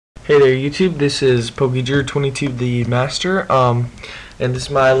Hey there YouTube, this is PokeDrew22 the Master, and this is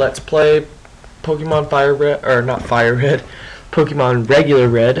my Let's Play Pokemon Fire Red, or not Fire Red, Pokemon Regular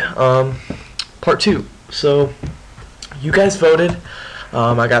Red, Part 2. So, you guys voted.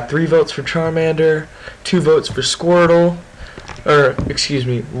 I got 3 votes for Charmander, 2 votes for Squirtle, or, excuse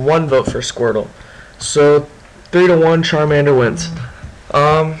me, 1 vote for Squirtle. So, 3-1 Charmander wins.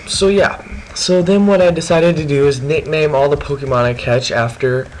 So yeah. So then what I decided to do is nickname all the Pokemon I catch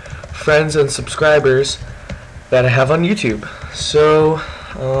after friends and subscribers that I have on YouTube. So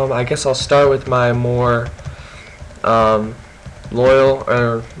I guess I'll start with my more loyal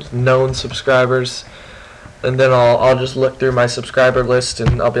or known subscribers, and then I'll just look through my subscriber list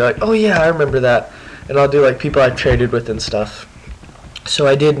and I'll be like, oh yeah, I remember that, and I'll do like people I've traded with and stuff. So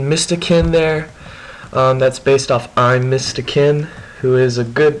I did Mystikin there. That's based off I'm Mystikin, who is a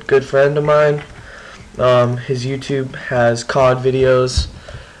good friend of mine. His YouTube has COD videos,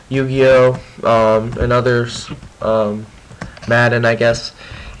 Yu-Gi-Oh, and others, Madden, I guess.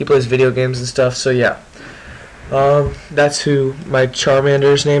 He plays video games and stuff, so yeah. That's who my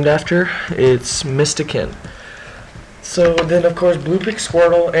Charmander is named after. It's Mystikin. So then, of course, Blue picks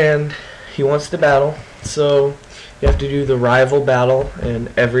Squirtle, and he wants to battle. So you have to do the rival battle in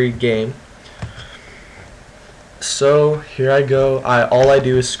every game. So here I go. All I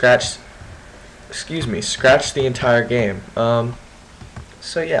do is scratch the entire game.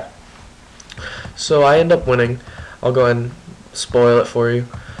 So yeah. So I end up winning. I'll go ahead and spoil it for you.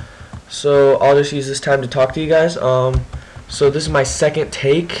 So I'll just use this time to talk to you guys. So this is my second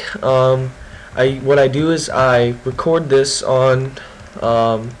take. What I do is I record this on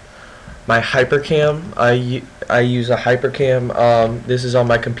my Hypercam. I use a Hypercam. This is on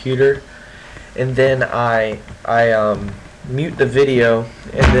my computer. And then I mute the video,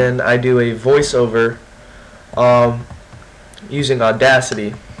 and then I do a voiceover using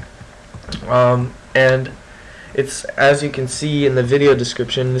Audacity, and it's, as you can see in the video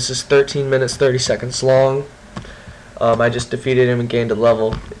description, this is 13 minutes 30 seconds long. I just defeated him and gained a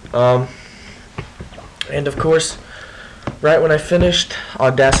level, and of course right when I finished,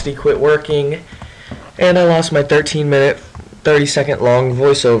 Audacity quit working and I lost my 13-minute 30-second long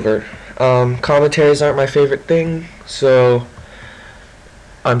voiceover. Commentaries aren't my favorite thing, so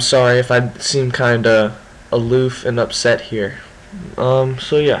I'm sorry if I seem kinda aloof and upset here.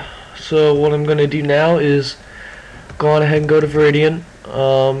 So yeah. So what I'm gonna do now is go on ahead and go to Viridian,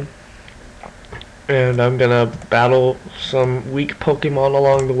 and I'm gonna battle some weak Pokemon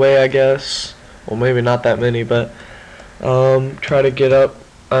along the way, I guess. Well, maybe not that many, but try to get up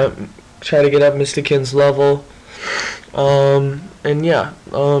Mystikin's level. And yeah,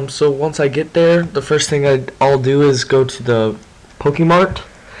 so once I get there, the first thing I'll do is go to the Pokemart.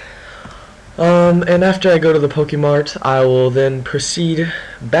 And after I go to the Pokemart, I will then proceed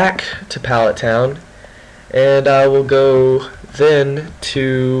back to Pallet Town, and I will go then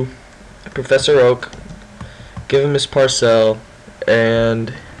to Professor Oak, give him his parcel,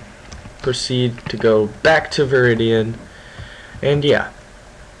 and proceed to go back to Viridian, and yeah.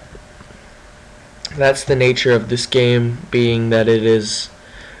 That's the nature of this game, being that it is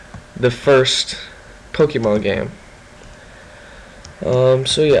the first Pokemon game.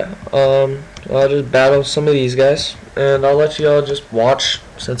 So yeah, I'll just battle some of these guys, and I'll let you all just watch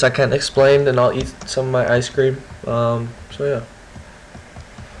since I can't explain, and I'll eat some of my ice cream. So yeah.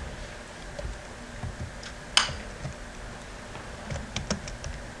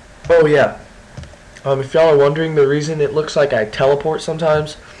 Oh yeah. If y'all are wondering, the reason it looks like I teleport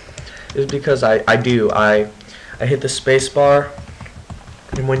sometimes is because I hit the space bar,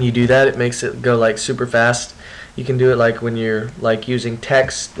 and when you do that, it makes it go like super fast. You can do it like when you're like using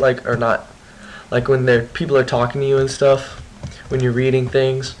text, like, or not, like when people are talking to you and stuff, when you're reading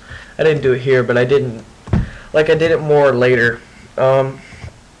things. I didn't do it here, but I did it more later. So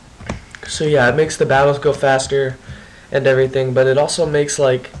yeah, it makes the battles go faster and everything, but it also makes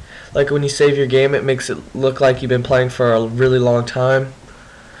like when you save your game, it makes it look like you've been playing for a really long time.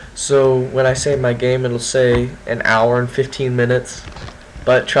 So when I save my game, it'll say an hour and 15 minutes.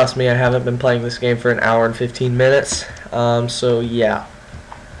 But trust me, I haven't been playing this game for an hour and 15 minutes. So yeah.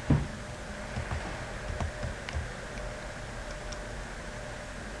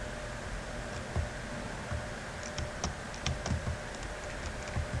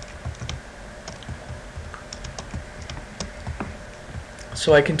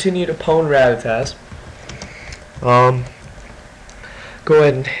 So I continue to pwn Rattata. Go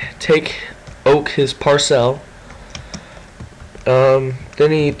ahead and take Oak his parcel.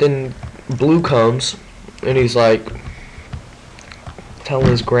 Then Blue comes, and he's like telling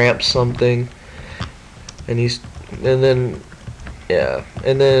his Gramps something, and then Yeah,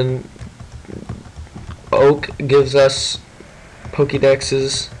 and then Oak gives us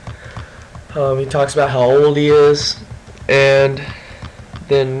Pokédexes. He talks about how old he is, and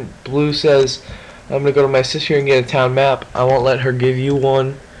then Blue says, I'm gonna go to my sister and get a town map. I won't let her give you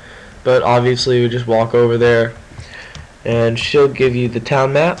one, but obviously we just walk over there and she'll give you the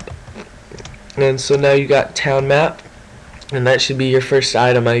town map. And so now you got town map, and that should be your first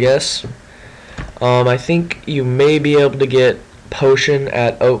item, I guess. I think you may be able to get potion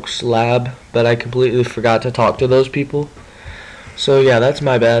at Oak's lab, but I completely forgot to talk to those people. So yeah, that's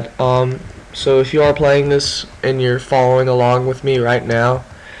my bad. So if you are playing this and you're following along with me right now,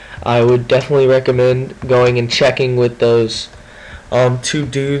 I would definitely recommend going and checking with those two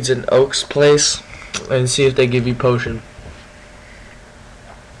dudes in Oak's place and see if they give you potion.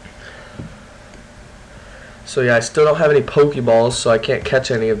 So yeah, I still don't have any Pokeballs, so I can't catch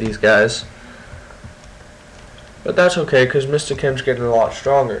any of these guys. But that's okay, because Mr. Kim's getting a lot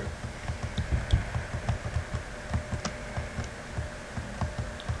stronger.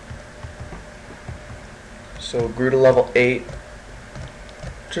 So grew to level 8,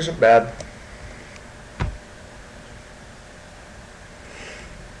 which isn't bad.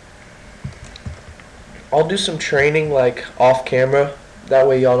 I'll do some training like off camera. That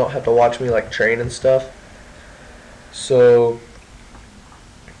way y'all don't have to watch me like train and stuff. So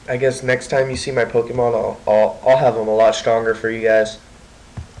I guess next time you see my Pokemon, I'll have them a lot stronger for you guys.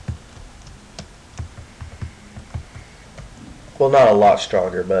 Well, not a lot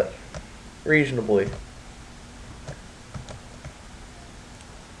stronger, but reasonably.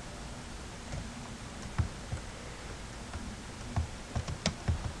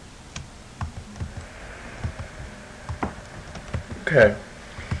 Okay.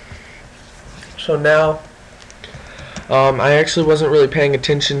 So now, I actually wasn't really paying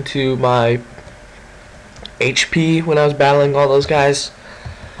attention to my HP when I was battling all those guys.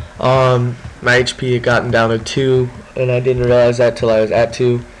 My HP had gotten down to 2, and I didn't realize that till I was at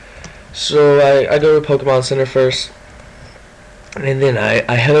 2. So I go to Pokemon Center first, and then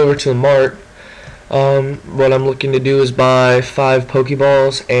I head over to the mart. What I'm looking to do is buy 5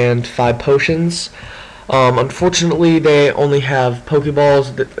 Pokeballs and 5 potions. Unfortunately, they only have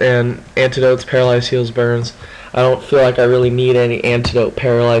Pokeballs and antidotes, paralyze, heals, burns. I don't feel like I really need any antidote,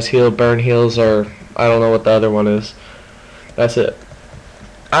 paralyze, heal, burn, heals, or I don't know what the other one is. That's it.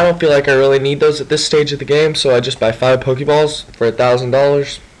 I don't feel like I really need those at this stage of the game, so I just buy 5 Pokeballs for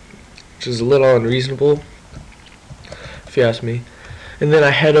 $1,000, which is a little unreasonable, if you ask me. And then I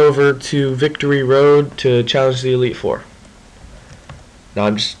head over to Victory Road to challenge the Elite Four. No,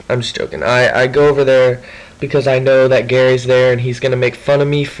 I'm just joking. I go over there because I know that Gary's there and he's gonna make fun of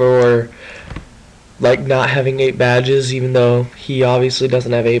me for like not having 8 badges, even though he obviously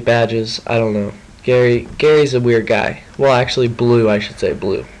doesn't have 8 badges. I don't know. Gary's a weird guy. Well, actually Blue, I should say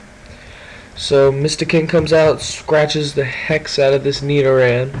Blue. So Mr. King comes out, scratches the hex out of this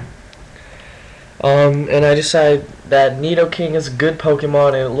Nidoran. And I decide that Nidoking is a good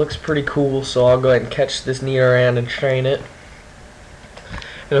Pokemon and it looks pretty cool, so I'll go ahead and catch this Nidoran and train it.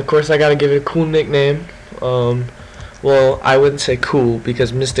 And of course I gotta give it a cool nickname. Well, I wouldn't say cool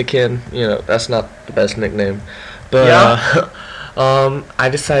because Mr. King, you know, that's not the best nickname. But yeah. I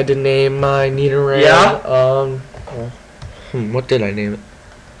decided to name my Nidoran. Yeah. What did I name it?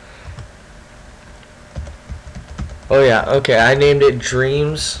 Oh yeah, okay. I named it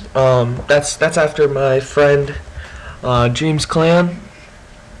DReAMZ. That's after my friend Dreams Clan,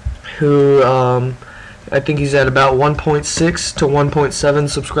 who I think he's at about 1.6 to 1.7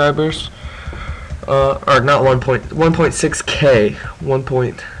 subscribers. Or not 1.6K.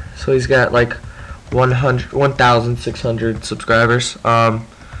 So he's got like 1,600 subscribers.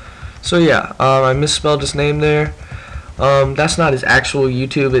 So yeah, I misspelled his name there. That's not his actual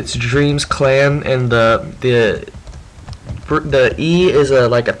YouTube. It's Dreams Clan, and the E is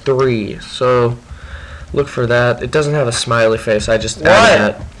like a 3. So look for that. It doesn't have a smiley face. I just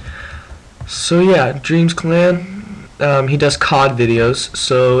added that. So yeah, Dreams Clan. He does COD videos.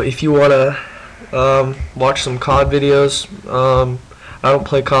 So if you wanna watch some COD videos, I don't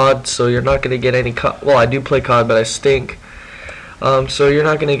play COD, so you're not gonna get any COD. Well, I do play COD, but I stink. So you're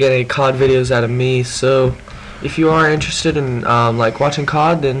not gonna get any COD videos out of me. So if you are interested in like watching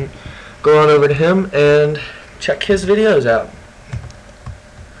COD, then go on over to him and check his videos out.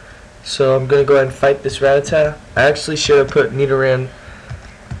 So I'm gonna go ahead and fight this Rattata. I actually should have put Nidoran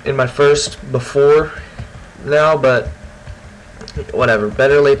in my first before now, but whatever.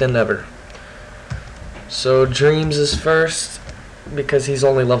 Better late than never. So DReAMZ is first because he's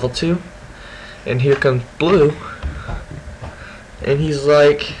only level 2, and here comes Blue, and he's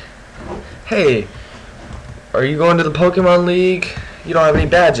like, "Hey, are you going to the Pokemon League? You don't have any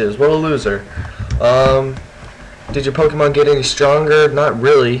badges. What a loser. Did your Pokemon get any stronger? Not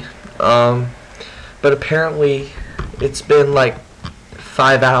really. But apparently it's been like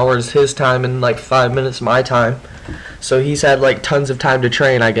 5 hours his time and like 5 minutes my time. So he's had like tons of time to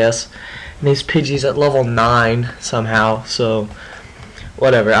train, I guess. And his Pidgey's at level 9 somehow. So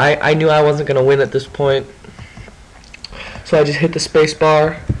whatever. I knew I wasn't going to win at this point. So I just hit the space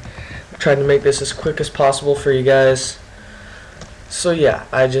bar. Trying to make this as quick as possible for you guys. So yeah,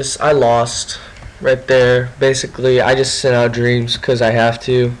 I lost right there. Basically, I just sent out dreams because I have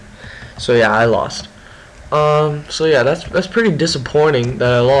to. So yeah, I lost. So yeah, that's pretty disappointing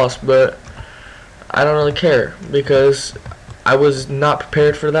that I lost, but I don't really care because I was not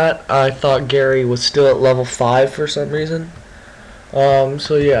prepared for that. I thought Gary was still at level 5 for some reason.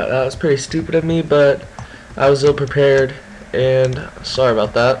 So yeah, that was pretty stupid of me, but I was ill prepared, and sorry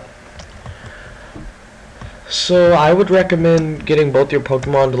about that. So I would recommend getting both your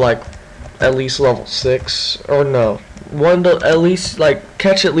Pokemon to like at least level 6, or no, one to at least like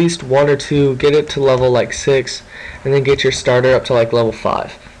catch at least 1 or 2, get it to level like 6, and then get your starter up to like level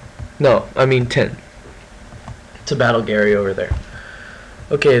 5. No, I mean 10. To battle Gary over there.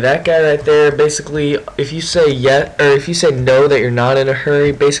 Okay, that guy right there, basically, if you say yes, or if you say no that you're not in a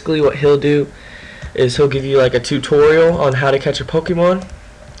hurry, basically what he'll do is he'll give you like a tutorial on how to catch a Pokemon.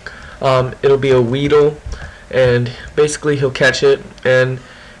 It'll be a Weedle, and basically he'll catch it, and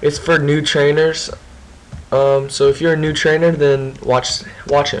it's for new trainers. So if you're a new trainer, then watch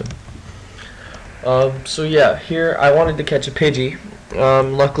him. So yeah, here I wanted to catch a Pidgey.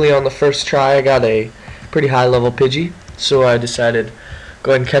 Luckily on the first try I got a pretty high level Pidgey, so I decided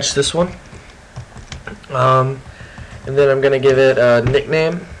go ahead and catch this one. And then I'm gonna give it a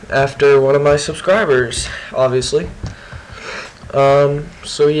nickname after one of my subscribers, obviously.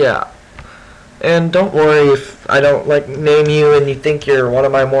 So yeah, and don't worry if I don't like name you and you think you're one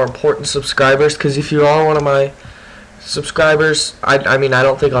of my more important subscribers, because if you are one of my subscribers, I mean, I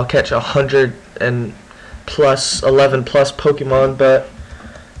don't think I'll catch 100 and plus 11 plus Pokemon, but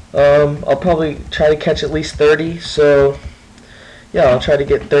I'll probably try to catch at least 30. So yeah, I'll try to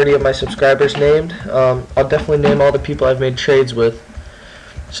get 30 of my subscribers named. I'll definitely name all the people I've made trades with.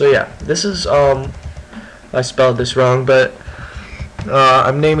 So yeah, this is I spelled this wrong, but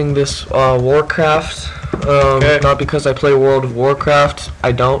I'm naming this WARCRAFT. Okay. Not because I play World of Warcraft.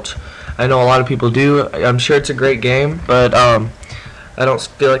 I don't. I know a lot of people do. I'm sure it's a great game, but I don't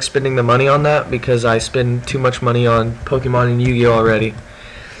feel like spending the money on that because I spend too much money on Pokemon and Yu-Gi-Oh already.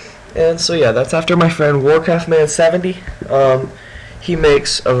 And so yeah, that's after my friend WarcraftMan70. He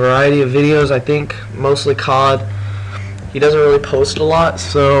makes a variety of videos, I think, mostly COD. He doesn't really post a lot,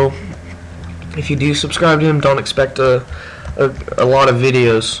 so if you do subscribe to him, don't expect a lot of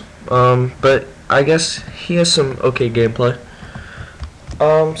videos. But I guess he has some okay gameplay.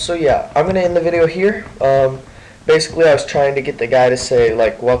 So yeah, I'm gonna end the video here. Basically, I was trying to get the guy to say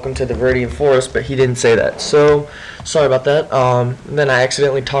like "Welcome to the Viridian Forest," but he didn't say that. So sorry about that. And then I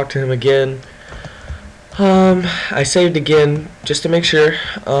accidentally talked to him again. I saved again just to make sure.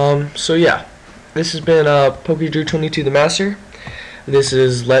 So yeah, this has been PokéDrew22 the Master. This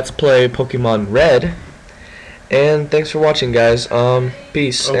is Let's Play Pokemon Red. And thanks for watching, guys.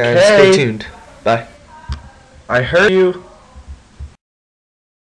 Peace, and stay tuned. Bye. I heard you.